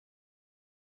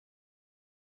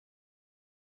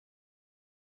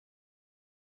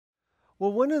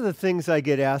Well, one of the things I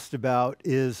get asked about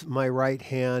is my right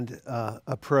hand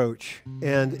approach.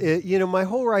 And, my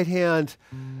whole right hand,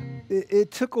 it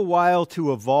took a while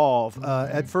to evolve.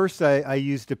 At first, I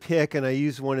used a pick, and I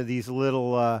used one of these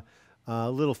little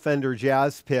Fender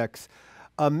jazz picks,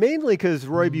 mainly because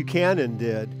Roy Buchanan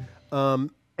did.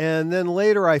 And then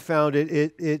later I found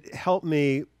it helped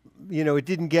me, it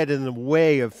didn't get in the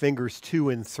way of fingers 2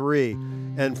 and 3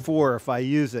 and 4 if I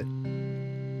use it.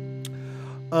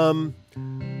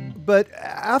 But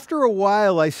after a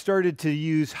while, I started to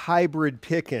use hybrid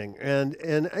picking, and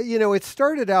it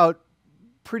started out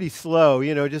pretty slow,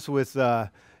 just with kind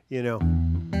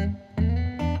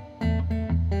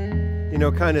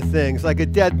of things like a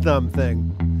dead thumb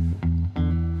thing,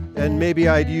 and maybe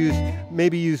I'd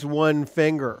use one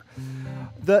finger.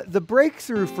 The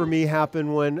breakthrough for me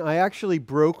happened when I actually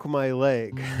broke my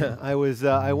leg. I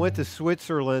went to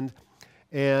Switzerland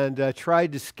and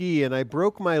tried to ski, and I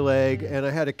broke my leg, and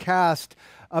I had a cast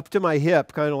up to my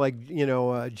hip, kind of like,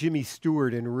 Jimmy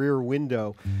Stewart in Rear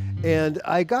Window. And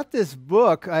I got this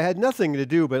book. I had nothing to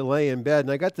do but lay in bed,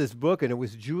 and I got this book, and it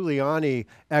was Giuliani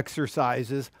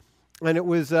exercises, and it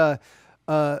was,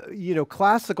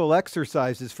 classical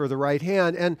exercises for the right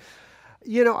hand. And,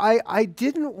 I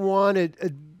didn't want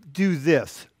to do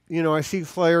this. I see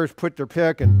players put their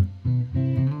pick and,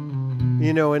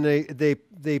 and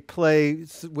they play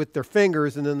with their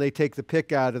fingers, and then they take the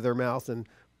pick out of their mouth. And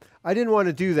I didn't want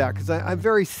to do that because I'm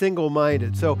very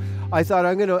single-minded. So I thought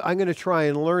I'm gonna try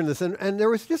and learn this. And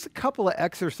there was just a couple of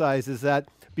exercises that,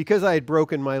 because I had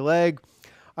broken my leg,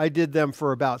 I did them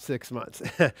for about 6 months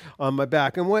on my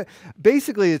back. And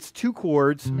basically it's 2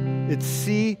 chords. It's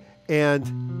C and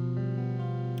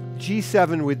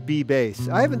G7 with B bass.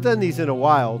 I haven't done these in a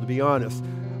while, to be honest.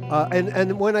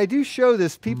 And when I do show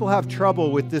this, people have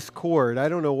trouble with this chord. I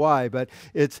don't know why, but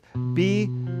it's B,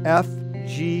 F,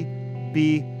 G,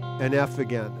 B, and F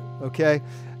again, okay?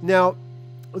 Now,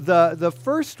 the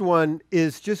first one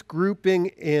is just grouping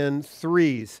in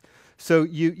 3s. So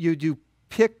you do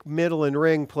pick, middle, and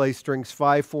ring, play strings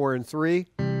 5, 4, and 3,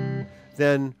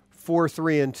 then 4,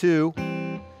 3, and 2,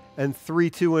 and 3,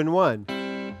 2, and 1.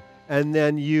 And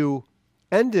then you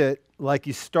end it like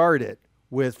you start it,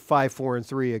 with 5, 4, and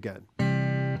 3 again.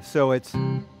 So it's,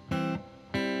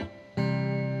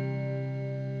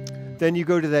 then you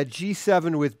go to that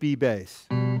G7 with B bass.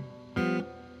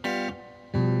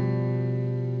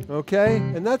 Okay,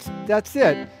 and that's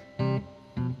it.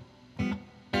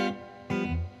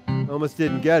 Almost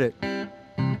didn't get it.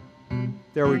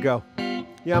 There we go.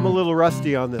 Yeah, I'm a little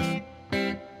rusty on this,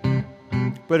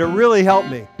 but it really helped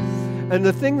me. And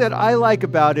the thing that I like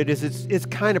about it is it's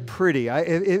kind of pretty.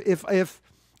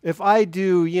 If I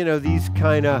do, these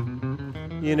kind of,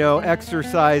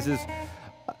 exercises,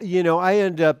 I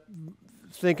end up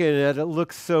thinking that it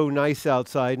looks so nice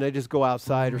outside, and I just go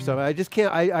outside or something. I just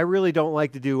can't. I really don't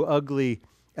like to do ugly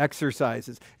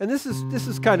exercises. And this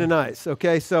is kind of nice.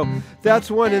 Okay, so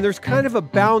that's one, and there's kind of a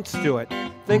bounce to it.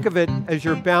 Think of it as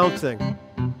you're bouncing,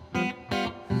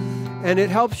 and it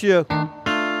helps you.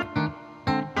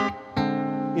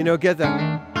 Get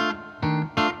that.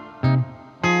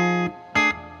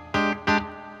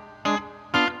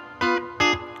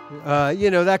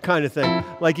 That kind of thing.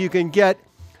 Like you can get,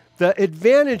 the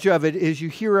advantage of it is you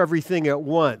hear everything at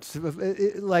once.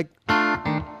 Like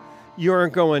you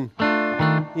aren't going,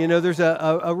 there's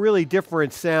a really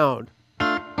different sound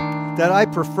that I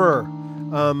prefer.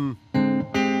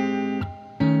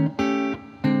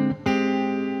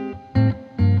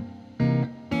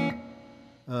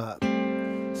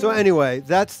 So anyway,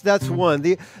 that's one.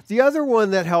 The other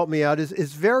one that helped me out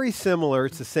is very similar.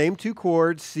 It's the same 2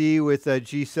 chords, C with a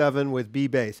G7 with B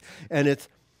bass. And it's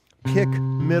pick,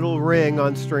 middle, ring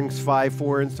on strings 5,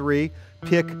 4, and 3,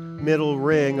 pick, middle,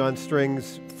 ring on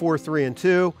strings 4, 3, and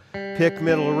 2, pick,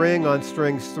 middle, ring on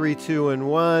strings 3, 2, and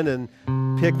 1, and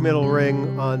pick, middle,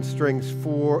 ring on strings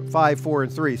 5, 4,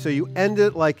 and 3. So you end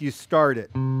it like you start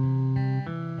it.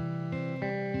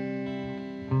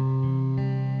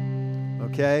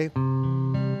 Okay.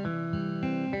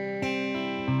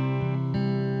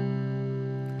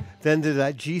 Then to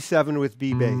that G7 with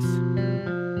B bass.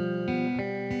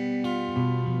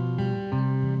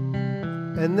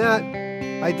 And that,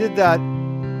 I did that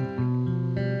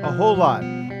a whole lot.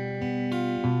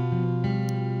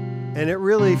 And it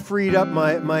really freed up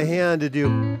my hand to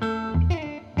do,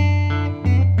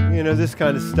 this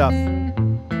kind of stuff.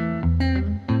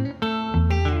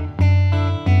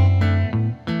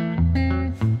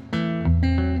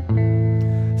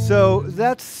 So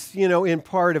that's, in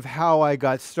part of how I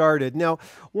got started. Now,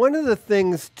 one of the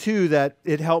things, too, that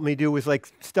it helped me do was like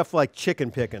stuff like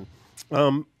chicken picking.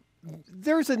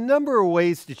 there's a number of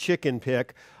ways to chicken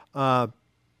pick. I'll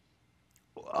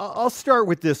start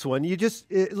with this one.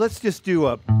 Let's just do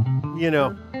a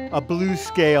blues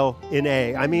scale in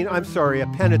A. I'm sorry, a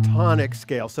pentatonic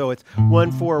scale. So it's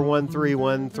 1 4 1 3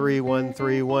 1 3 1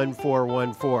 3 1 4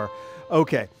 1 4.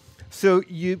 Okay. So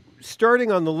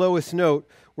starting on the lowest note,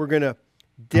 we're going to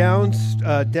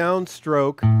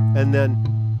downstroke and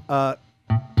then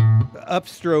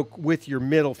upstroke with your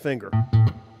middle finger.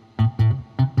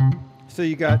 So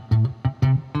you got.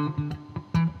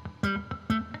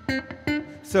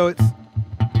 So it's.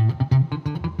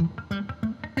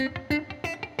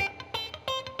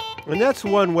 And that's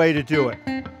one way to do it.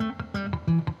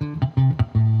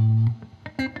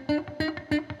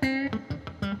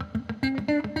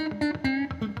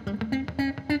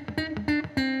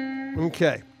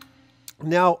 Okay.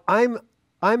 Now I'm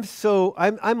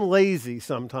lazy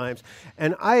sometimes,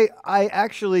 and I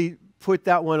actually put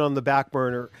that one on the back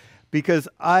burner because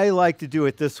I like to do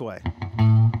it this way.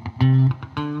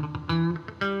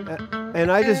 And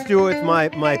I just do it with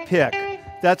my pick.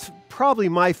 That's probably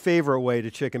my favorite way to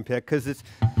chicken pick because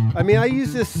I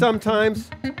use this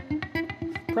sometimes,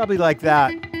 probably like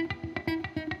that.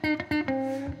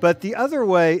 But the other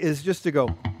way is just to go.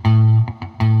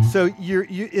 So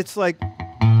it's like,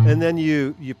 and then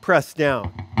you press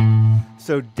down.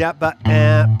 So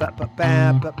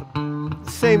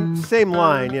same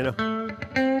line, you know.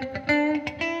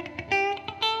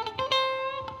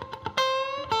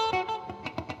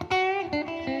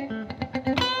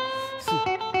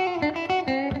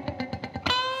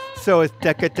 So it's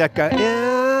deka deka,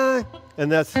 yeah,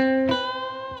 and that's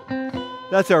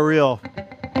a real.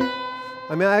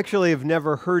 I actually have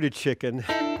never heard a chicken,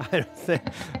 I don't think,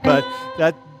 but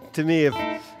that to me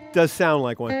does sound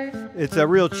like one. It's a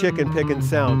real chicken picking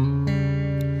sound.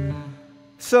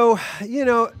 So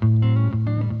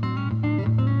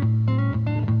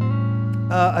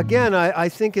again, I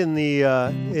think in the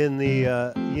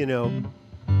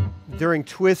during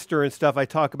Twister and stuff, I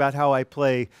talk about how I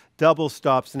play double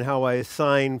stops and how I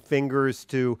assign fingers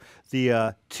to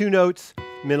the two notes,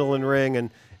 middle and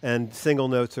ring, and single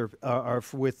notes are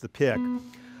with the pick.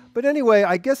 But anyway,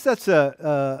 I guess that's an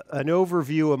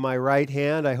overview of my right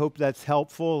hand. I hope that's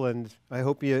helpful, and I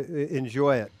hope you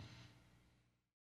enjoy it.